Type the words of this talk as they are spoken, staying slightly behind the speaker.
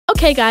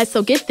Okay guys,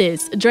 so get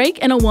this. Drake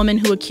and a woman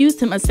who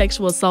accused him of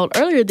sexual assault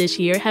earlier this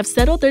year have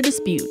settled their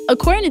dispute.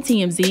 According to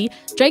TMZ,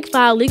 Drake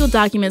filed legal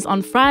documents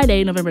on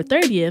Friday, November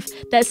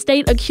 30th, that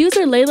state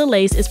accuser Layla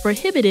Lace is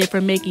prohibited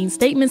from making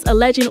statements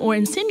alleging or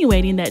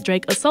insinuating that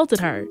Drake assaulted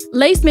her.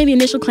 Lace made the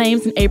initial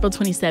claims in April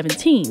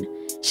 2017.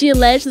 She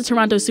alleged the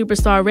Toronto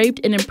superstar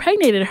raped and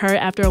impregnated her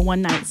after a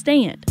one-night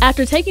stand.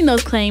 After taking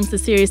those claims to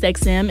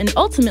SiriusXM and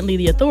ultimately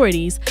the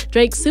authorities,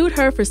 Drake sued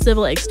her for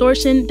civil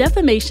extortion,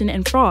 defamation,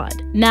 and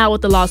fraud. Now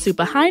with the lawsuit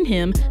behind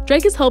him,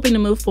 Drake is hoping to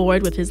move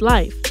forward with his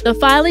life. The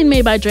filing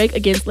made by Drake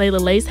against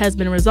Layla Lace has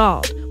been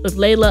resolved, with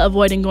Layla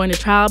avoiding going to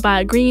trial by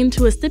agreeing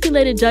to a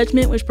stipulated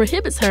judgment which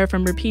prohibits her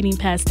from repeating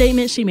past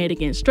statements she made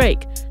against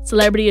Drake,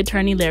 celebrity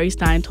attorney Larry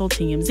Stein told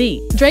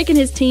TMZ. Drake and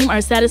his team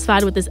are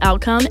satisfied with this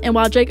outcome, and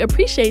while Drake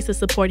appreciates the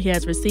support he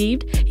has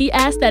received, he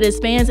asked that his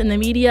fans and the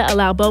media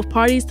allow both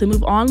parties to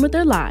move on with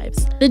their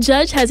lives. The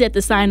judge has yet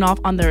to sign off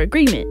on their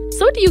agreement.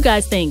 So what do you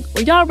guys think?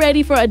 Were y'all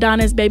ready for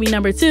Adonis baby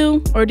number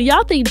 2? Or do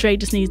y'all think Drake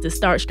just needs to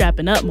start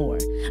strapping up more?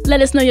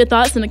 Let us know your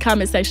thoughts in the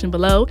comment section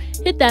below.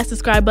 Hit that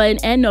subscribe button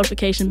and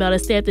notification bell to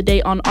stay up to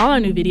date on all our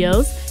new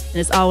videos. And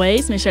as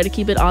always, make sure to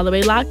keep it all the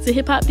way locked to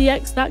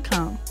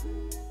HiphopDX.com.